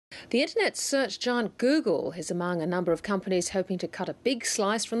The internet search giant Google is among a number of companies hoping to cut a big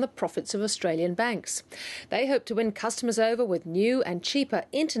slice from the profits of Australian banks. They hope to win customers over with new and cheaper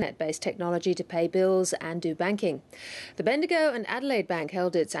internet-based technology to pay bills and do banking. The Bendigo and Adelaide Bank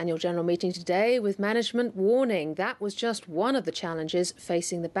held its annual general meeting today with management warning that was just one of the challenges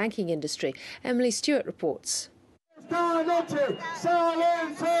facing the banking industry. Emily Stewart reports. The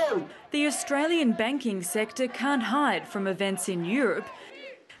Australian banking sector can't hide from events in Europe,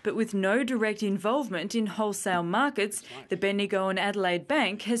 but with no direct involvement in wholesale markets, the Bendigo and Adelaide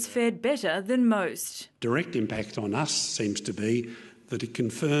Bank has fared better than most. Direct impact on us seems to be that it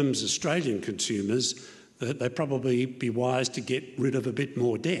confirms Australian consumers that they'd probably be wise to get rid of a bit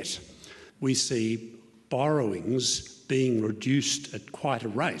more debt. We see borrowings being reduced at quite a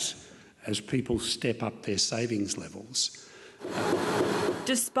rate as people step up their savings levels.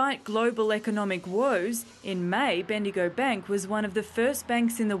 Despite global economic woes, in May, Bendigo Bank was one of the first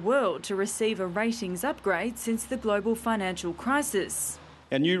banks in the world to receive a ratings upgrade since the global financial crisis.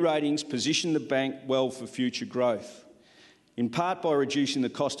 Our new ratings position the bank well for future growth, in part by reducing the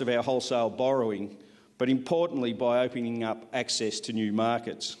cost of our wholesale borrowing, but importantly by opening up access to new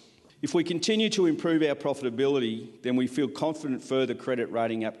markets. If we continue to improve our profitability, then we feel confident further credit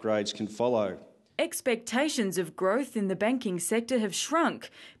rating upgrades can follow. Expectations of growth in the banking sector have shrunk,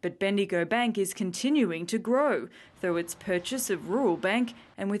 but Bendigo Bank is continuing to grow through its purchase of Rural Bank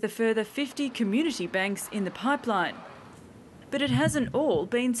and with a further 50 community banks in the pipeline. But it hasn't all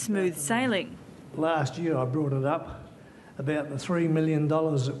been smooth sailing. Last year I brought it up about the $3 million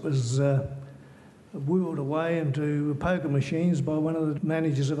that was wheeled away into poker machines by one of the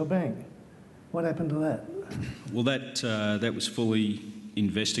managers of a bank. What happened to that? Well, that was fully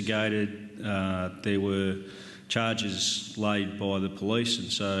investigated. There were charges laid by the police,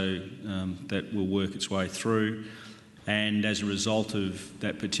 and so that will work its way through. And as a result of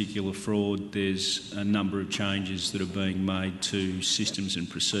that particular fraud, there's a number of changes that are being made to systems and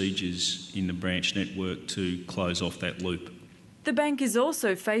procedures in the branch network to close off that loop. The bank is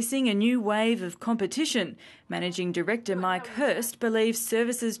also facing a new wave of competition. Managing Director Mike Hurst believes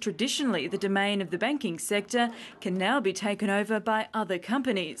services traditionally the domain of the banking sector can now be taken over by other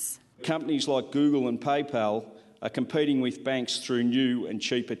companies. Companies like Google and PayPal are competing with banks through new and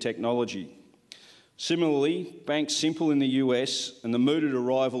cheaper technology. Similarly, Bank Simple in the US and the mooted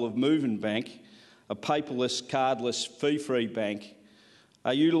arrival of Movin Bank, a paperless, cardless, fee-free bank,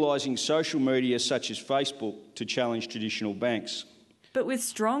 are utilising social media such as Facebook to challenge traditional banks. But with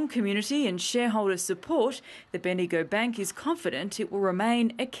strong community and shareholder support, the Bendigo Bank is confident it will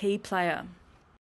remain a key player.